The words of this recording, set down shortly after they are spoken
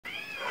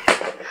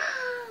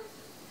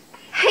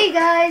Hey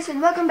guys,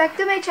 and welcome back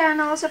to my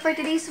channel. So for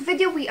today's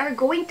video, we are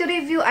going to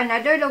review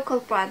another local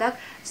product.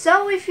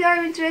 So if you are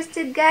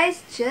interested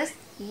guys, just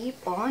keep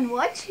on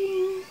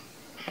watching.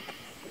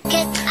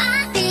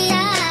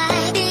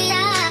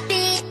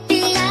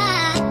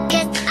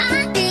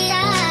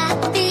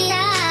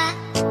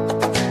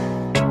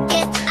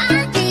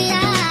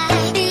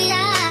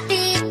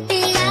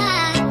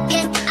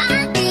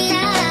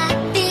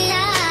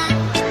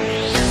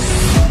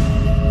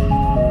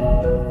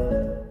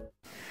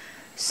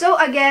 So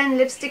again,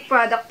 lipstick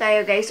product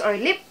tayo guys, or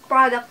lip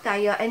product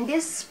tayo. And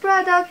this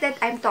product that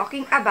I'm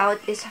talking about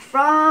is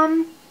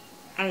from,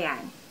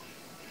 ayan.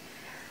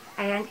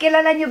 Ayan,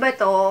 kilala nyo ba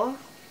to?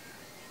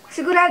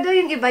 Sigurado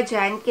yung iba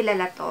dyan,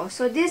 kilala to.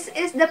 So this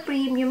is the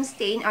premium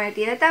stain, or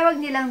tinatawag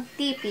nilang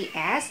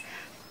TPS.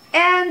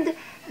 And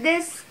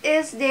this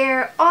is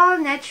their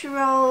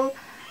all-natural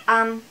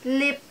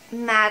lip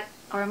matte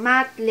or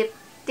matte lip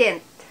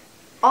tint.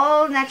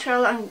 All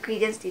natural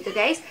ingredients dito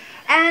guys.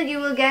 And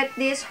you will get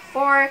this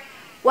for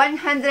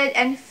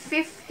 150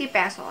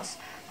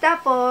 pesos.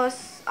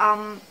 Tapos,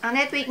 ang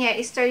net weight niya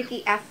is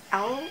 30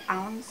 FL,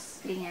 ounce,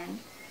 ganyan.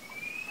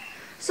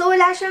 So,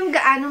 wala siyang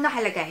gaanong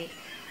nakalagay.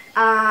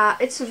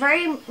 It's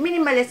very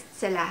minimalist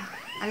sila.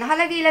 Ang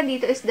nakalagay lang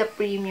dito is the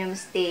premium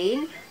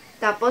stain.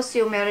 Tapos,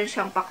 yung meron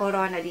siyang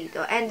pa-corona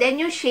dito. And then,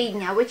 yung shade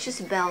niya, which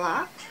is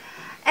Bella.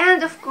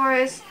 And, of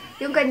course,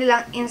 yung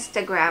kanilang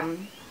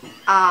Instagram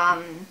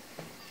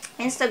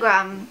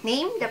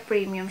name, the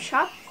premium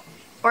shop,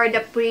 or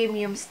the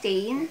premium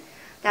stain.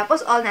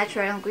 Tapos, all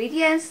natural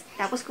ingredients.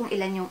 Tapos, kung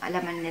ilan yung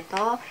alaman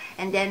nito.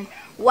 And then,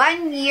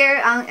 1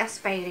 year ang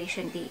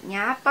expiration date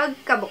niya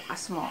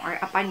pagkabukas mo or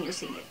upon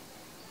using it.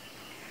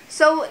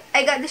 So,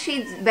 I got the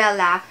shades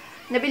Bella.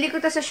 Nabili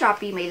ko to sa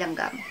Shopee, may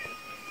langgam.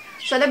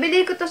 So,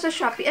 nabili ko to sa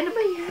Shopee. Ano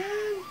ba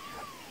yan?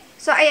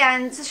 So,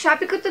 ayan. Sa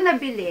Shopee ko to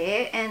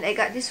nabili. And I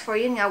got this for,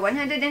 yun nga,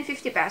 150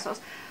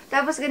 pesos.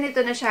 Tapos, ganito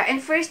na siya. And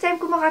first time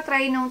ko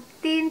makatry ng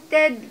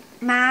tinted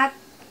matte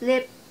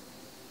lip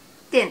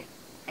tint.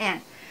 Ayan.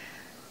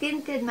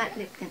 Tinted matte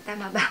lip tint.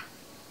 Tama ba?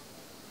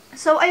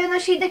 So, ayun, ang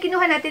shade na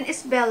kinuha natin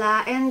is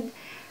Bella. And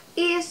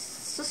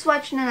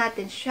swatch na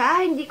natin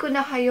siya. Hindi ko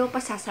na kayo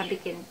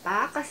pasasabitin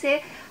pa.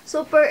 Kasi,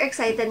 super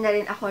excited na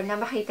rin ako na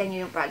makita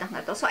nyo yung product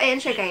na to. So,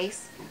 ayan siya,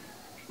 guys.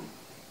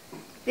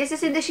 This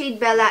is in the shade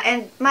Bella.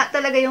 And matte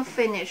talaga yung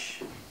finish.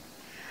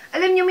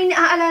 Alam nyo, may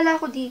naaalala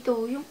ko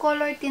dito. Yung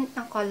color tint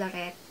ng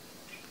Colorette.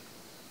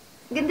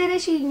 Ganda na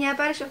shade niya.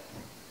 Para siya.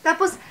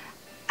 Tapos,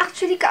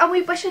 actually, kaamoy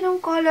pa siya ng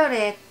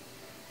Colorette.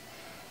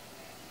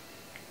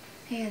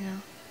 Ayan o.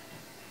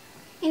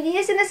 Hindi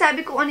niya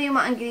sinasabi kung ano yung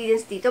mga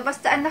ingredients dito.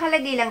 Basta ang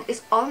nakalagay lang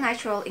is all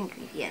natural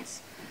ingredients.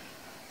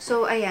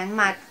 So, ayan,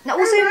 matte.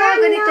 Nauso yung mga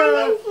ganito.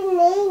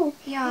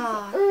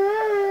 Yeah.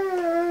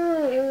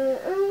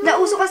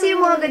 Nauso kasi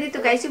yung mga ganito,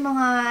 guys. Yung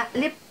mga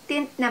lip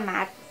tint na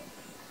matte.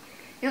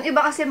 Yung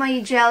iba kasi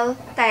may gel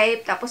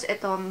type, tapos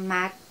ito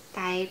matte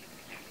type.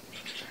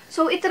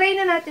 So, itry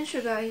na natin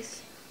siya,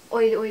 guys.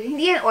 Oil.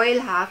 Hindi yan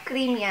oil, ha?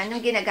 Cream yan,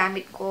 yung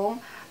ginagamit kong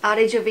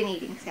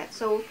rejuvenating set.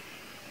 So,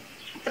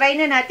 try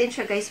na natin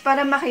siya, guys,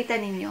 para makita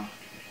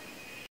ninyo.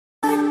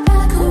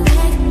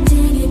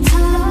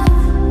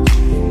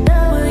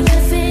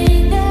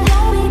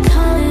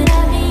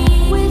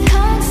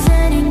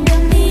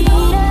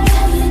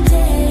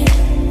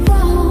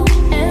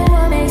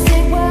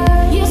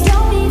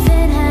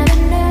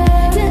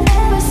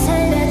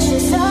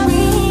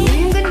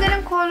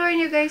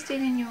 Guys,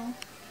 tingnan nyo.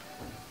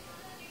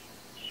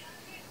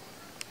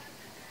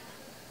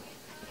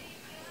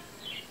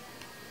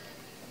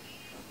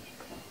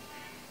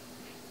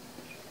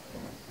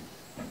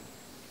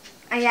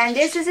 Ayan,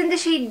 this is in the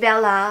shade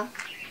Bella.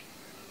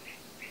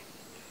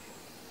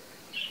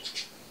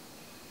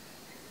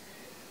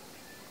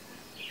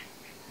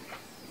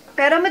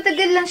 Pero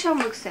matagal lang siyang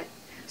mag-set.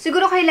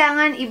 Siguro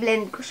kailangan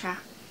i-blend ko siya.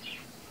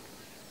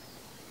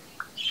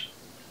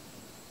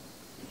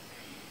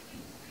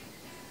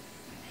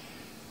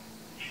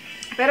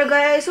 Pero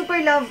guys,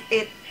 super love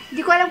it.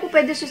 Hindi ko alam kung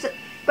pwede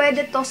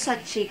to sa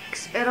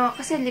cheeks. Pero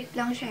kasi lip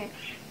lang siya eh.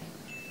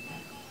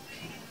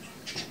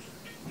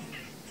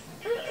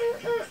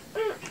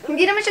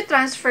 Hindi naman siya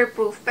transfer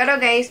proof. Pero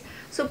guys,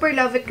 super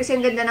love it kasi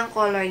ang ganda ng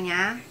color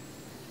niya.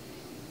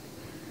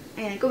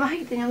 Ayan, kung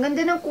makikita niyo, ang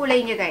ganda ng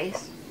kulay niya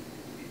guys.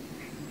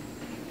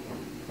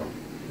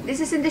 This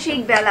is in the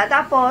shade Bella.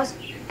 Tapos,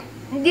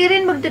 hindi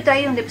rin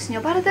magdodry yung lips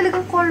nyo. Para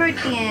talagang color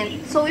tint.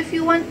 So, if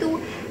you want to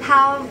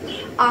have,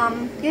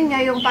 yun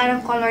nga, yung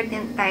parang color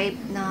tint type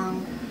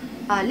ng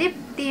lip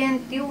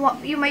tint, you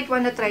might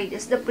wanna try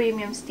this, the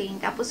premium stain.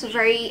 Tapos,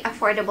 very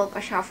affordable pa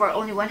siya for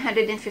only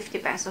 150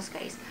 pesos,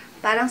 guys.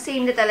 Parang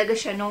same na talaga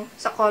siya nung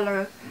sa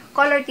color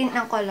tint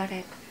ng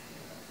Colorette.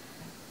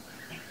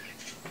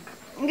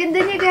 Ang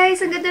ganda niya, guys.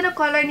 Ang ganda ng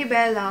color ni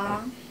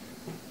Bella.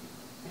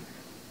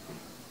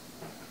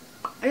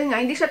 Ayun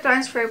nga, hindi siya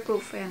transfer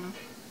proof. Ayan, no?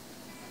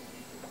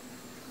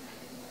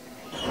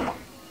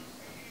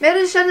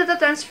 Meron siya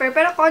nata-transfer,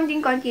 pero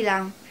konting-konti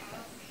lang.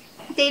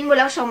 Hintayin mo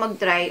lang siyang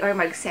mag-dry or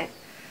mag-set.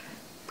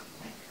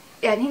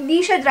 Yan, hindi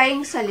siya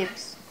drying sa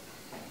lips.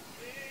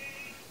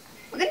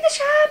 Maganda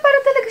siya.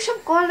 Parang talaga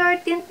siyang color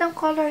tint ng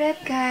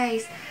colorette,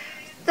 guys.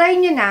 Try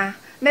nyo na.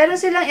 Meron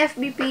silang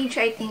FB page,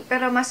 I think,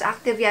 pero mas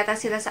active yata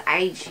sila sa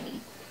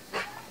IG.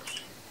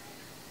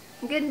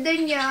 Ganda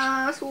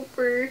niya.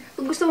 Super.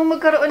 Kung gusto mo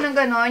magkaroon ng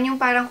ganon, yung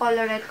parang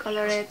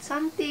colorette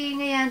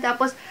something. Ayan.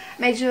 Tapos,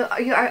 medyo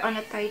you are on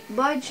a tight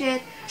budget.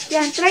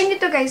 Yan. Try nyo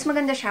to, guys.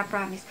 Maganda siya.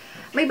 Promise.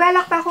 May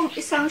balak pa akong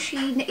isang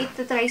shade na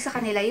ito-try sa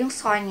kanila. Yung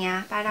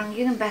Sonia. Parang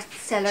yun ang best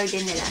seller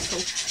din nila. So,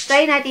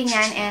 try natin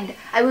yan and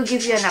I will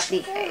give you an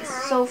update, guys.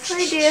 So,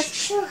 for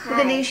this,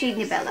 maganda yung shade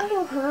ni Bella.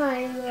 So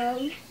hard,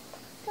 Mom.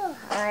 So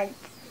hard.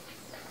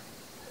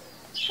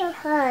 So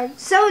hard.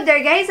 So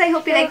there, guys, I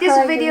hope you like this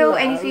video,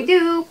 and if you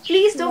do,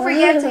 please don't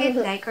forget to hit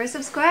like or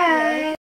subscribe.